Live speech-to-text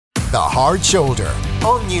The Hard Shoulder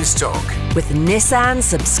on Newstalk. With Nissan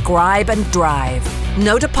Subscribe and Drive.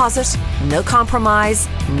 No deposit, no compromise,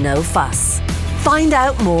 no fuss. Find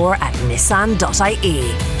out more at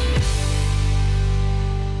nissan.ie.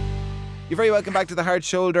 You're very welcome back to The Hard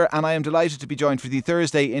Shoulder, and I am delighted to be joined for the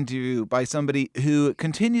Thursday interview by somebody who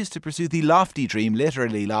continues to pursue the lofty dream,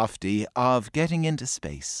 literally lofty, of getting into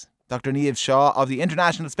space. Dr. Niamh Shaw of the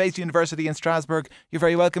International Space University in Strasbourg. You're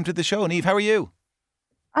very welcome to the show. Niamh, how are you?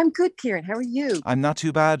 I'm good, Kieran. How are you? I'm not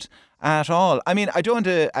too bad at all. I mean, I don't want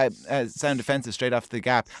to sound offensive straight off the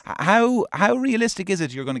gap. How realistic is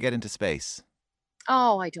it you're going to get into space?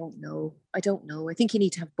 Oh, I don't know. I think you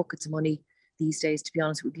need to have buckets of money these days. To be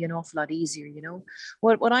honest, it would be an awful lot easier. You know,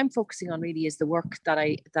 what I'm focusing on really is the work that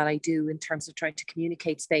I do in terms of trying to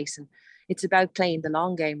communicate space, and it's about playing the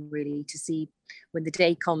long game really to see when the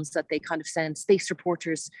day comes that they kind of send space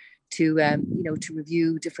reporters to to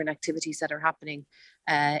review different activities that are happening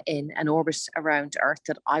in an orbit around Earth,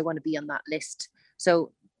 that I want to be on that list.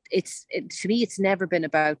 So to me, it's never been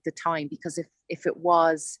about the time, because if it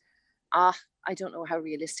was, I don't know how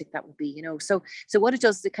realistic that would be, you know. So what it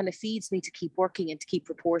does is it kind of feeds me to keep working and to keep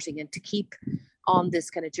reporting and to keep on this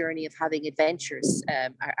kind of journey of having adventures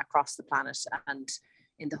across the planet, and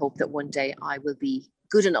in the hope that one day I will be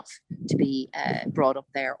good enough to be brought up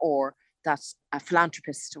there, or that a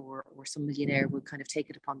philanthropist or some millionaire will kind of take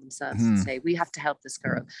it upon themselves and say, we have to help this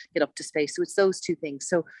girl get up to space. So it's those two things.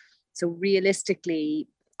 So realistically,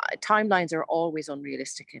 timelines are always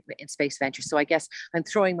unrealistic in space ventures. So I guess I'm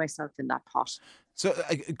throwing myself in that pot. So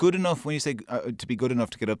good enough, when you say to be good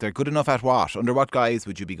enough to get up there, good enough at what? Under what guise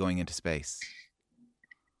would you be going into space?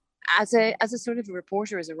 As a sort of a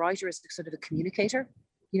reporter, as a writer, as sort of a communicator,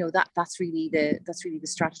 you know, that's really the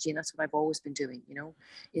strategy, and that's what I've always been doing, you know,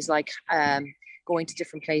 is like going to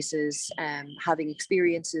different places, having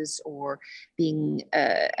experiences, or being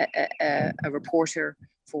a reporter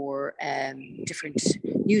for different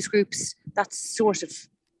news groups. That's sort of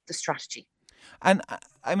the strategy. And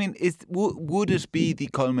I mean, would it be the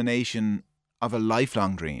culmination of a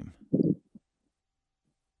lifelong dream?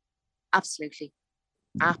 Absolutely.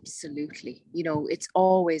 You know, it's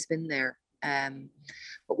always been there.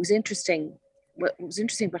 What was interesting, what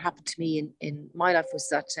happened to me in my life was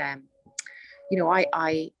that, you know,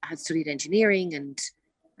 I had studied engineering and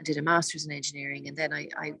I did a master's in engineering, and then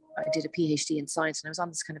I did a PhD in science, and I was on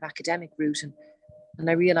this kind of academic route, and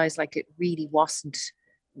I realized like it really wasn't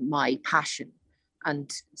my passion,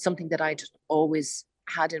 and something that I'd always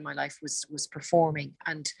had in my life was performing.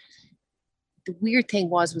 And the weird thing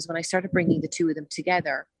was when I started bringing the two of them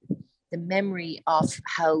together, the memory of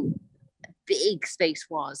how big space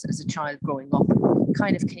was as a child growing up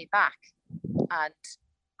kind of came back, and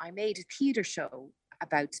I made a theatre show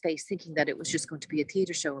about space, thinking that it was just going to be a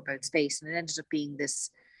theatre show about space, and it ended up being this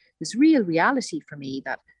real reality for me,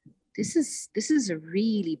 that this is a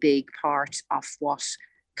really big part of what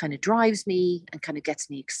kind of drives me and kind of gets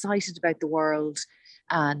me excited about the world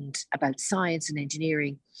and about science and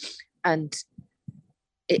engineering. And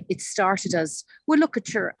it started as, well, look at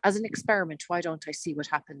as an experiment. Why don't I see what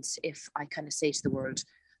happens if I kind of say to the world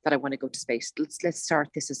that I want to go to space? Let's start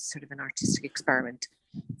this as sort of an artistic experiment.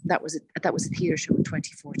 That was a theatre show in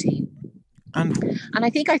 2014. And I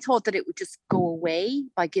think I thought that it would just go away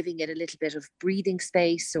by giving it a little bit of breathing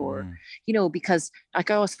space, or, you know, because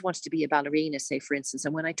like I also wanted to be a ballerina, say, for instance.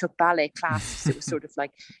 And when I took ballet classes, it was sort of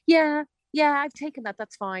like, yeah, I've taken that,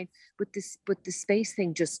 that's fine. But the space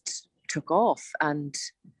thing just took off, and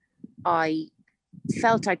I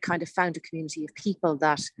felt I'd kind of found a community of people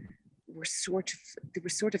that were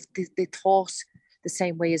they thought the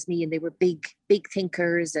same way as me, and they were big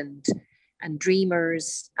thinkers and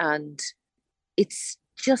dreamers, and it's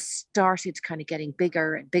just started kind of getting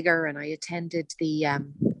bigger and bigger. And I attended the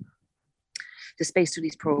Space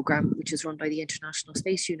Studies program, which is run by the International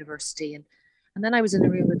Space University, and then I was in a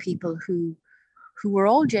room with people who were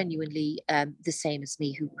all genuinely the same as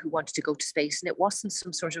me, who wanted to go to space. And it wasn't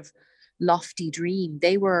some sort of lofty dream.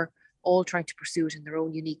 They were all trying to pursue it in their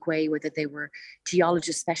own unique way, whether they were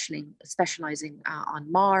geologists specializing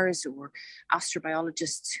on Mars, or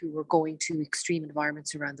astrobiologists who were going to extreme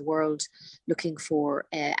environments around the world, looking for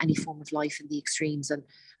any form of life in the extremes. And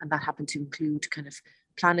that happened to include kind of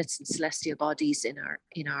planets and celestial bodies in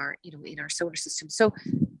our solar system. So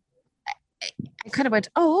I kind of went,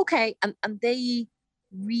 oh, okay. And they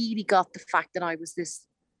really got the fact that I was this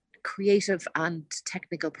creative and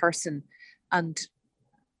technical person, and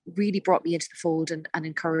really brought me into the fold and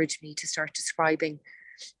encouraged me to start describing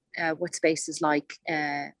what space is like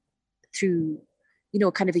through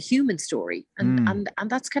kind of a human story. And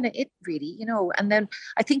that's kind of it really, and then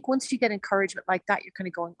I think once you get encouragement like that, you're kind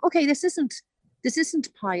of going, okay, this isn't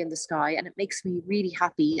pie in the sky, and it makes me really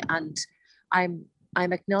happy. And I'm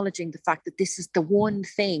acknowledging the fact that this is the one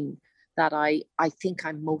thing that I think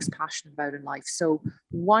I'm most passionate about in life. So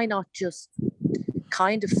why not just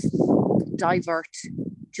kind of divert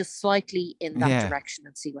just slightly in that direction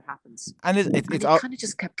and see what happens? And it kind of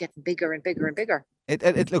just kept getting bigger and bigger and bigger.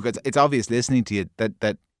 Look, it's obvious listening to you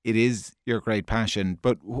that it is your great passion,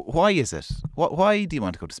 but why is it? Why do you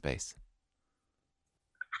want to go to space?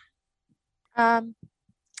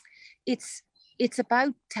 It's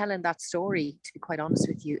about telling that story, to be quite honest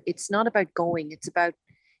with you. It's not about going, it's about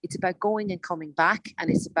going and coming back, and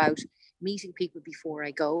it's about meeting people before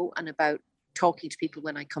I go, and about talking to people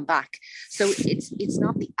when I come back. So it's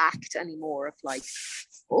not the act anymore of like,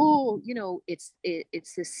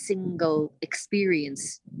 it's this single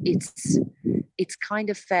experience. It's kind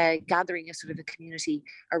of gathering a sort of a community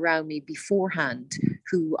around me beforehand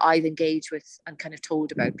who I've engaged with and kind of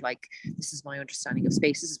told about, like, this is my understanding of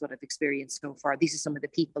space. This is what I've experienced so far. These are some of the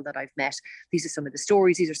people that I've met. These are some of the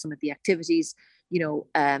stories. These are some of the activities.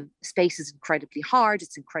 Space is incredibly hard.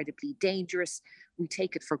 It's incredibly dangerous. We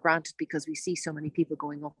take it for granted because we see so many people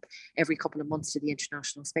going up every couple of months to the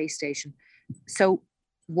International Space Station. So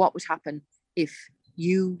what would happen if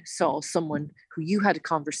you saw someone who you had a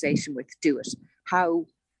conversation with do it? How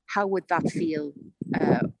would that feel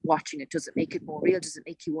watching it? Does it make it more real? Does it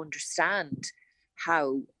make you understand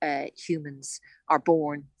how humans are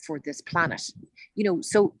born for this planet?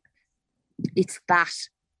 So it's that.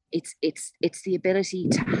 It's the ability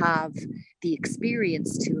to have the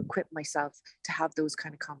experience to equip myself to have those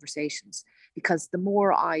kind of conversations. Because the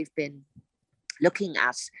more I've been looking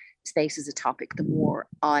at space as a topic, the more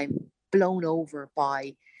I'm blown over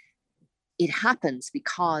by it. Happens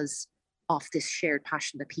because of this shared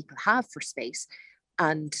passion that people have for space.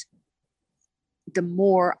 And the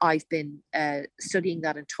more I've been studying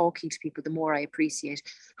that and talking to people, the more I appreciate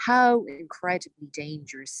how incredibly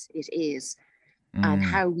dangerous it is. And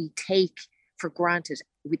how we take for granted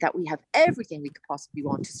that we have everything we could possibly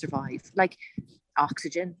want to survive. Like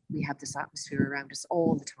oxygen, we have this atmosphere around us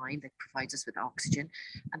all the time that provides us with oxygen.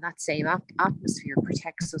 And that same atmosphere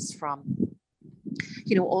protects us from,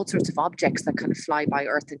 all sorts of objects that kind of fly by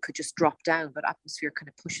Earth and could just drop down, but atmosphere kind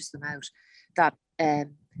of pushes them out. That,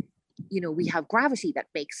 we have gravity that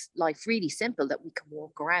makes life really simple, that we can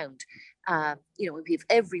walk around. We have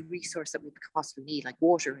every resource that we could possibly need, like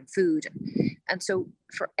water and food. And so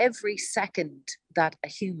for every second that a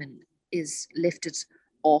human is lifted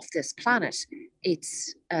off this planet,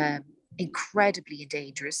 it's incredibly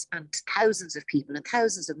dangerous. And thousands of people and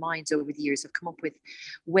thousands of minds over the years have come up with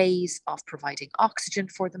ways of providing oxygen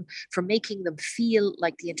for them, for making them feel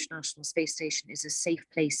like the International Space Station is a safe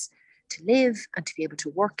place to live and to be able to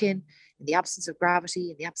work in the absence of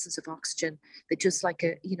gravity, in the absence of oxygen. That just like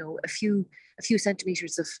a few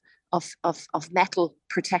centimeters of metal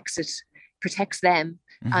protects them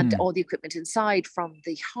and all the equipment inside from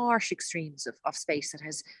the harsh extremes of space that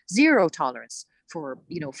has zero tolerance for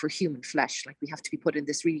human flesh. Like, we have to be put in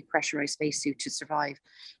this really pressurized spacesuit to survive.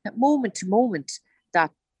 At moment to moment,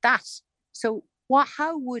 so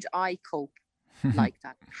how would I cope like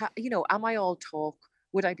that? Am I all talk?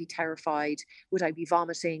 Would I be terrified? Would I be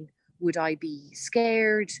vomiting? Would I be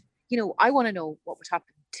scared? I want to know what would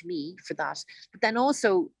happen to me for that. But then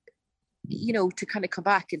also, to kind of come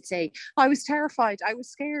back and say, I was terrified, I was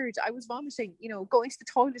scared, I was vomiting, going to the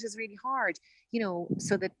toilet is really hard,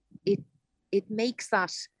 so that it makes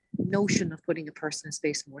that notion of putting a person in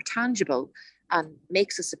space more tangible, and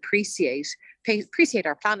makes us appreciate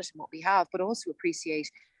our planet and what we have, but also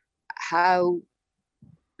appreciate how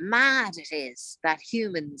mad it is that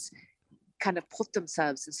humans kind of put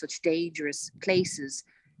themselves in such dangerous places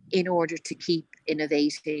in order to keep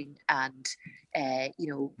innovating and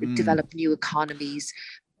develop new economies,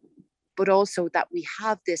 but also that we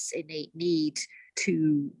have this innate need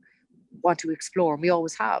to want to explore, and we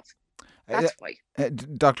always have. That's why.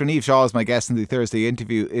 Dr. Niamh Shaw is my guest in the Thursday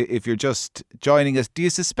interview. If you're just joining us, do you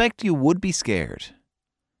suspect you would be scared?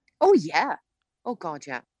 Oh yeah. Oh God,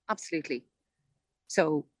 yeah, absolutely.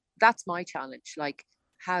 So that's my challenge. Like,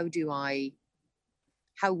 how would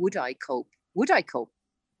I cope? Would I cope?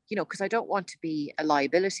 Because I don't want to be a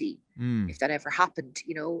liability if that ever happened,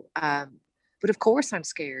 but of course I'm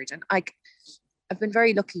scared. And I've been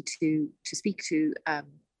very lucky to speak to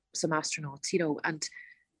some astronauts, and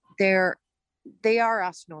they are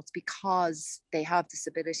astronauts because they have this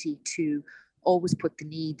ability to always put the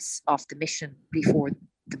needs of the mission before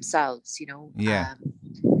themselves, Yeah.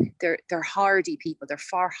 They're hardy people. They're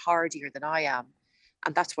far hardier than I am.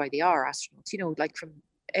 and that's why they are astronauts. You know, like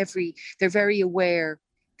they're very aware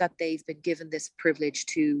that they've been given this privilege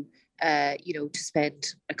to, to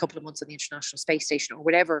spend a couple of months on the International Space Station or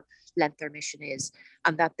whatever length their mission is,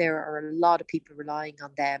 and that there are a lot of people relying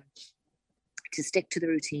on them to stick to the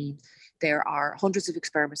routine. There are hundreds of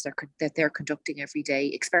experiments that they're conducting every day,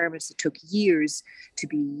 experiments that took years to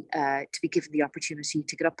be given the opportunity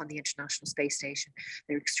to get up on the International Space Station.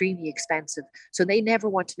 They're extremely expensive, so they never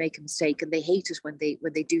want to make a mistake, and they hate it when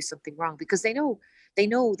they do something wrong, because they know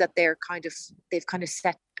that they've kind of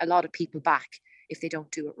set a lot of people back if they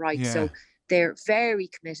don't do it right. Yeah. So they're very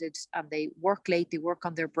committed, and they work late, they work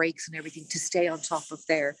on their breaks and everything to stay on top of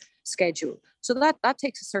their schedule. So that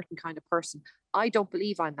takes a certain kind of person. I don't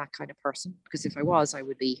believe I'm that kind of person, because if I was, I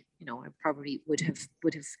would be, I probably would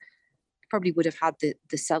have had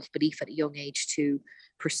the self-belief at a young age to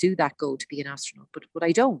pursue that goal to be an astronaut, but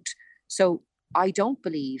I don't. So I don't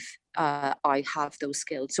believe I have those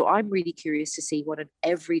skills. So I'm really curious to see what an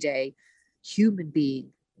everyday human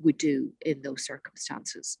being would do in those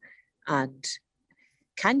circumstances. And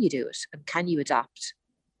can you do it? And can you adapt?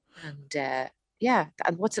 And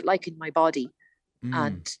and what's it like in my body?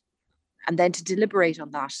 And then to deliberate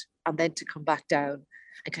on that, and then to come back down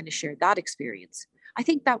and kind of share that experience. I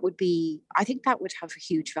think that would have a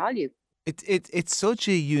huge value. It's such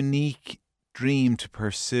a unique dream to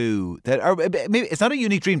pursue that, or maybe it's not a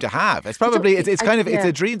unique dream to have. It's probably it's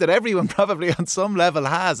a dream that everyone probably on some level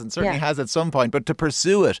has, and certainly has at some point. But to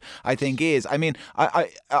pursue it, I think is. I mean,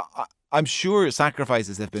 I'm sure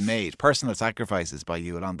sacrifices have been made, personal sacrifices by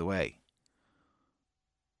you along the way.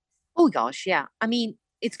 Oh gosh, yeah. I mean,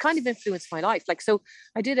 it's kind of influenced my life. Like, so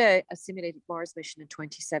I did a simulated Mars mission in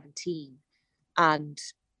 2017, and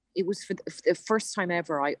it was for the first time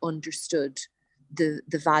ever I understood the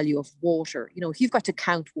value of water. If you've got to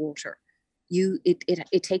count water,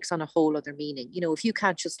 it takes on a whole other meaning. If you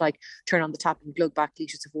can't just like turn on the tap and glug back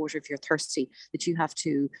liters of water if you're thirsty, that you have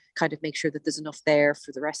to kind of make sure that there's enough there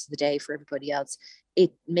for the rest of the day for everybody else.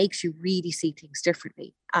 It makes you really see things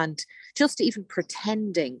differently. And just even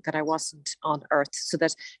pretending that I wasn't on Earth, so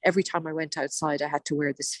that every time I went outside, I had to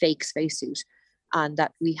wear this fake spacesuit, and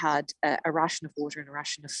that we had a ration of water and a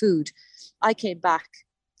ration of food. I came back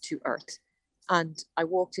to Earth, and I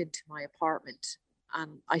walked into my apartment,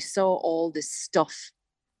 and I saw all this stuff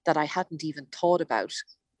that I hadn't even thought about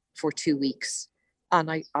for 2 weeks. And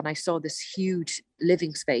I saw this huge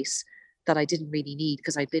living space that I didn't really need,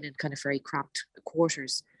 because I'd been in kind of very cramped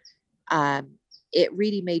quarters. It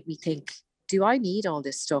really made me think, do I need all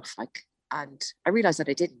this stuff? And I realized that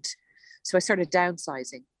I didn't. So I started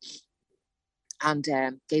downsizing, and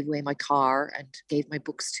gave away my car and gave my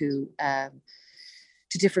books to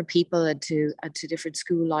different people and to different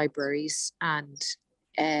school libraries. And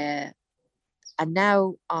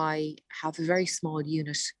now I have a very small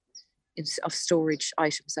unit of storage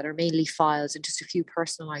items that are mainly files and just a few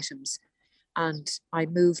personal items. And I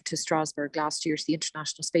moved to Strasbourg last year to the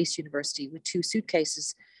International Space University with 2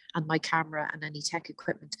 suitcases and my camera and any tech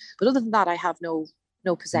equipment. But other than that, I have no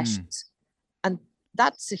possessions. And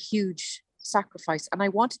that's a huge sacrifice. And I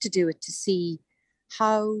wanted to do it to see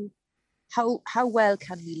how well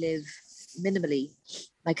can we live minimally?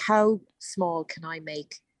 Like, how small can I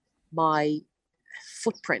make my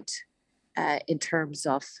footprint in terms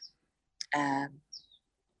of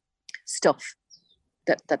stuff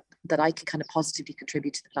that I can kind of positively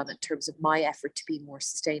contribute to the planet in terms of my effort to be more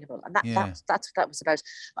sustainable. And that's what that was about.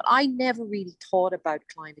 But I never really thought about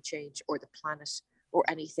climate change or the planet or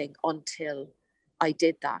anything until I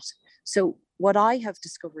did that. So what I have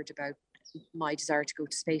discovered about my desire to go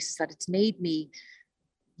to space is that it's made me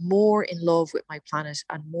more in love with my planet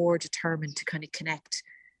and more determined to kind of connect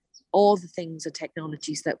all the things and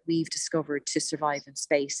technologies that we've discovered to survive in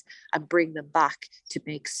space and bring them back to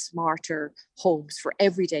make smarter homes for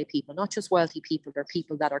everyday people, not just wealthy people. They're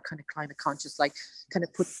people that are kind of climate conscious, like kind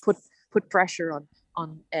of put pressure on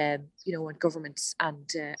governments and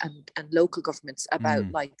local governments about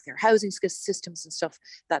like their housing systems and stuff,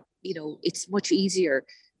 that, it's much easier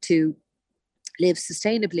to live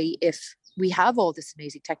sustainably if we have all this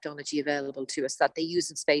amazing technology available to us that they use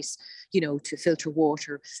in space, to filter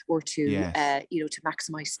water or to, to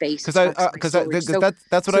maximize space. Because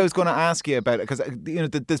that's what I was going to ask you about. Because,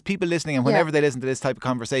 there's people listening, and whenever they listen to this type of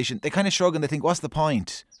conversation, they kind of shrug and they think, what's the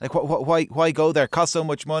point? Like, why go there? It costs so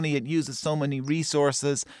much money. It uses so many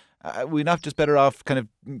resources. We're not just better off kind of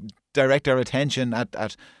direct our attention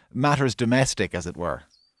at matters domestic, as it were.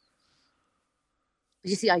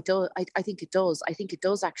 You see, I think it does. I think it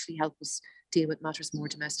does actually help us deal with matters more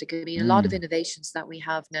domestic. I mean, a lot of innovations that we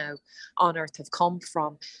have now on Earth have come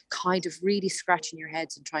from kind of really scratching your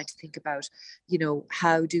heads and trying to think about,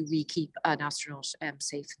 how do we keep an astronaut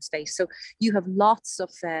safe in space? So you have lots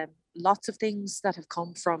of things that have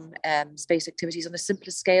come from space activities on a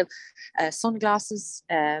simplest scale. Sunglasses.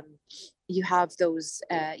 You have those,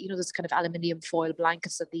 those kind of aluminium foil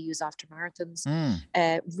blankets that they use after marathons.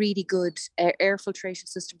 Really good air filtration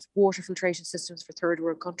systems, water filtration systems for third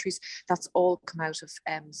world countries. That's all come out of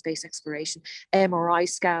space exploration. MRI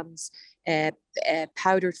scans,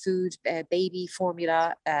 powdered food, baby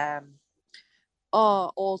formula,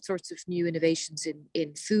 all sorts of new innovations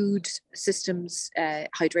in food systems,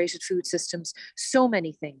 hydrated food systems, so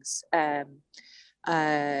many things.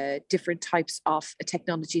 Different types of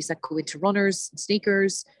technologies that go into runners and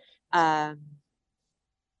sneakers,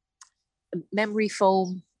 memory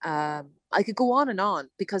foam. I could go on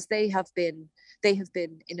because they have been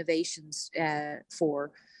innovations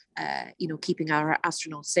for keeping our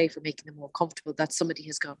astronauts safe or making them more comfortable, that somebody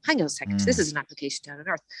has gone, hang on a second, this is an application down on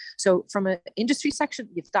Earth. So from an industry section,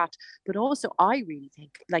 you've that, but also I really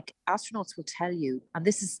think, like, astronauts will tell you, and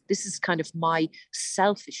this is kind of my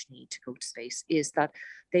selfish need to go to space, is that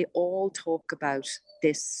they all talk about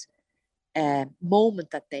this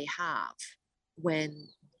moment that they have when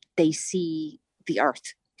they see the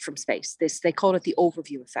Earth from space. They call it the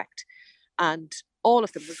overview effect. And all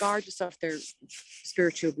of them, regardless of their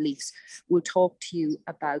spiritual beliefs, will talk to you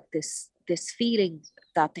about this feeling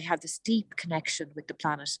that they have this deep connection with the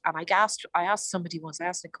planet. And I asked somebody once, I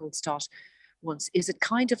asked Nicole Stott once, is it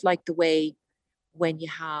kind of like the way when you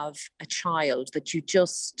have a child that you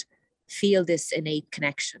just feel this innate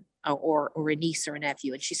connection, or a niece or a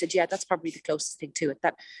nephew? And she said, yeah, that's probably the closest thing to it,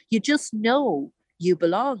 that you just know you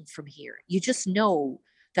belong from here. You just know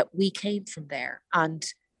that we came from there. And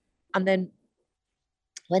then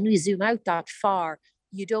when we zoom out that far,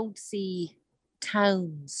 you don't see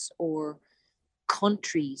towns or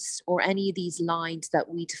countries or any of these lines that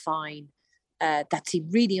we define that seem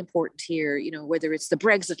really important here, whether it's the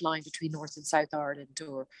Brexit line between North and South Ireland,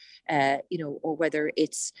 or whether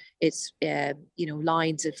it's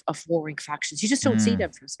lines of warring factions. You just don't see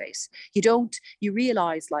them from space. You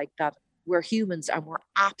realize, like, that we're humans and we're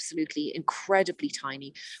absolutely incredibly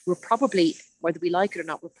tiny. We're probably, whether we like it or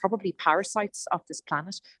not, we're probably parasites of this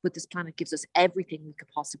planet, but this planet gives us everything we could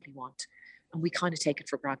possibly want. And we kind of take it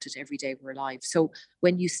for granted every day we're alive. So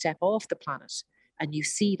when you step off the planet and you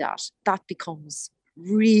see that becomes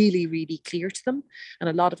really, really clear to them. And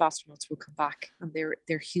a lot of astronauts will come back and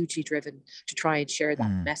they're hugely driven to try and share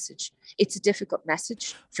that message. It's a difficult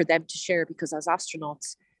message for them to share, because as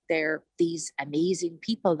astronauts, they're these amazing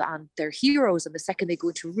people and they're heroes. And the second they go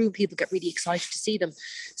into a room, people get really excited to see them.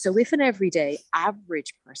 So if an everyday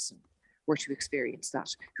average person were to experience that,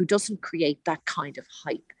 who doesn't create that kind of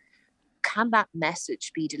hype, can that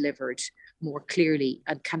message be delivered more clearly,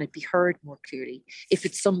 and can it be heard more clearly if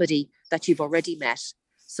it's somebody that you've already met,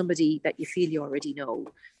 somebody that you feel you already know?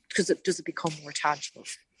 Because does it become more tangible?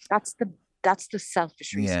 That's the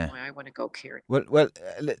selfish reason why I want to go, Kieran. Well,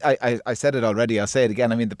 I said it already. I'll say it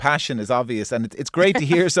again. I mean, the passion is obvious, and it's great to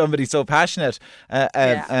hear somebody so passionate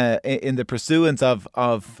in the pursuance of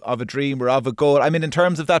a dream or of a goal. I mean, in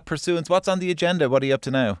terms of that pursuance, what's on the agenda? What are you up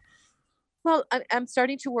to now? Well, I'm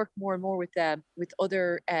starting to work more and more with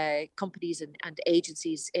other companies and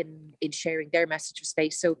agencies in sharing their message of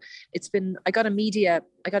space. So I got a media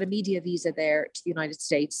visa there to the United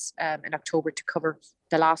States in October to cover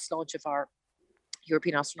the last launch of our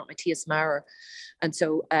European astronaut Matthias Maurer, and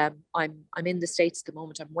so I'm in the States at the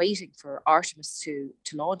moment. I'm waiting for Artemis to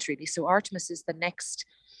launch, really. So Artemis is the next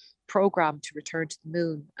program to return to the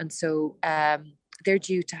moon, and so they're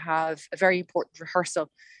due to have a very important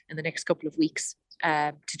rehearsal in the next couple of weeks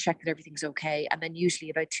to check that everything's okay. And then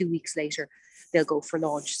usually about 2 weeks later, they'll go for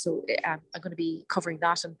launch. So I'm going to be covering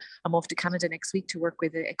that. And I'm off to Canada next week to work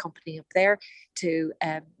with a company up there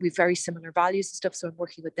we've very similar values and stuff. So I'm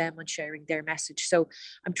working with them on sharing their message. So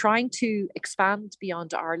I'm trying to expand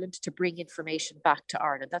beyond Ireland to bring information back to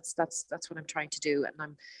Ireland. That's what I'm trying to do. And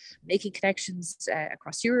I'm making connections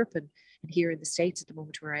across Europe and here in the States at the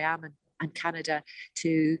moment where I am, and Canada,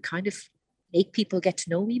 to kind of make people get to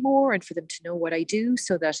know me more and for them to know what I do,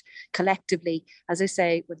 so that collectively, as I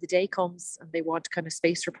say, when the day comes and they want kind of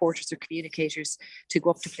space reporters or communicators to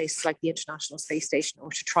go up to places like the International Space Station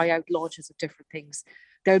or to try out launches of different things,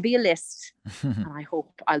 there'll be a list, and I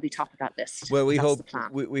hope I'll be top of that list. Well, we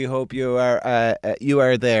hope you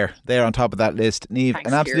are there on top of that list. Niamh,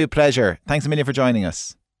 an absolute pleasure. Thanks a million for joining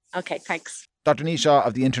us. Okay, thanks. Dr. Niamh Shaw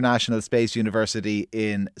of the International Space University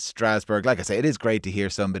in Strasbourg. Like I say, it is great to hear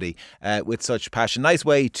somebody with such passion. Nice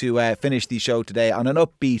way to finish the show today on an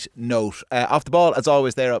upbeat note. Off the Ball, as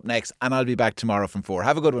always, they're up next, and I'll be back tomorrow from 4.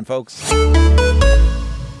 Have a good one, folks.